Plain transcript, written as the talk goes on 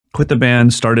quit the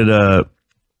band, started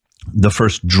the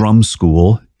first drum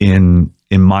school in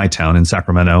my town in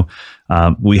Sacramento.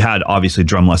 We had obviously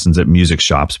drum lessons at music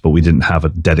shops, but we didn't have a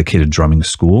dedicated drumming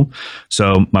school.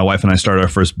 So my wife and I started our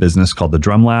first business called the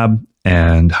Drum Lab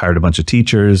and hired a bunch of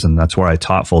teachers. And that's where I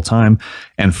taught full time.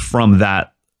 And from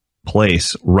that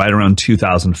place, right around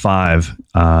 2005,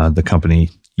 the company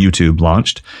YouTube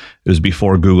launched. It was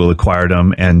before Google acquired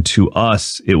them. And to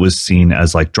us, it was seen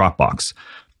as like Dropbox.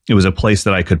 It was a place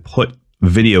that I could put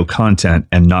video content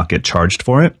and not get charged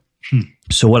for it.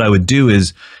 So what I would do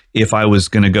is if I was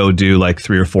going to go do like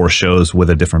 3 or 4 shows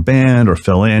with a different band or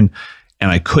fill in,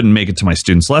 and I couldn't make it to my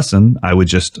student's lesson, I would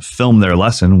just film their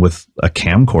lesson with a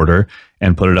camcorder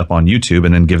and put it up on YouTube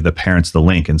and then give the parents the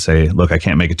link and say, look, I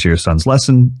can't make it to your son's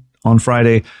lesson on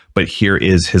Friday, but here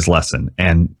is his lesson.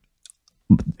 And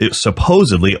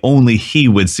supposedly only he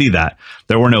would see that.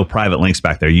 There were no private links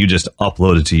back there. You just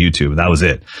uploaded to YouTube. That was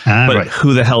it. But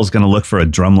who the hell is going to look for a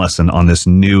drum lesson on this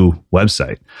new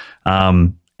website?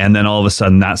 And then all of a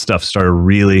sudden that stuff started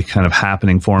really kind of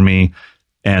happening for me.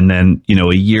 And then, you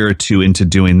know, a year or two into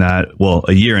doing that, well,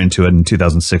 a year into it in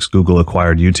 2006, Google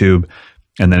acquired YouTube,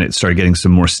 and then it started getting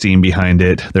some more steam behind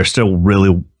it. There still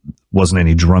really wasn't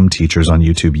any drum teachers on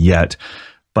YouTube yet.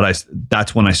 But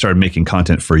that's when I started making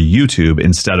content for YouTube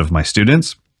instead of my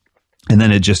students. And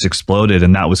then it just exploded.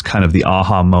 And that was kind of the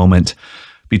aha moment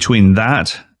between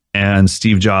that and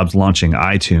Steve Jobs launching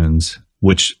iTunes,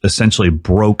 which essentially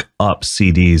broke up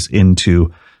CDs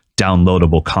into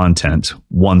downloadable content,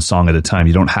 one song at a time.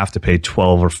 You don't have to pay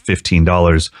 $12 or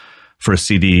 $15 for a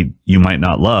CD you might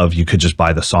not love. You could just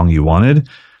buy the song you wanted.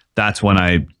 That's when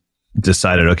I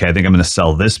decided, okay, I think I'm going to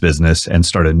sell this business and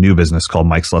start a new business called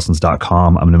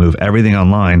Mike'sLessons.com. I'm going to move everything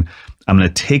online. I'm going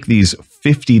to take these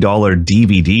 $50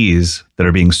 DVDs that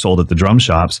are being sold at the drum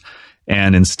shops,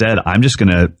 and instead I'm just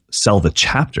going to sell the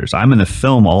chapters. I'm going to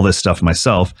film all this stuff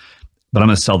myself, but I'm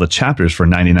going to sell the chapters for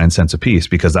 99 cents a piece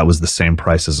because that was the same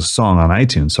price as a song on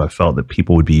iTunes. So I felt that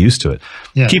people would be used to it.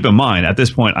 Yeah. Keep in mind, at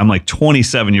this point, I'm like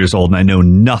 27 years old and I know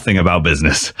nothing about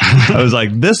business. I was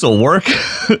like, this will work.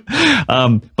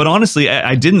 But honestly,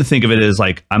 I didn't think of it as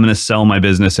like, I'm going to sell my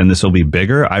business and this will be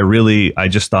bigger. I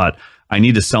just thought I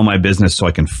need to sell my business so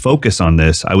I can focus on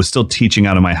this. I was still teaching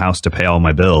out of my house to pay all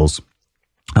my bills.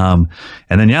 And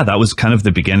then, yeah, that was kind of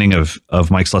the beginning of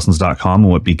Mike'sLessons.com and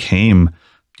what became,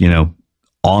 you know,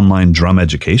 online drum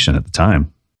education at the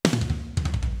time.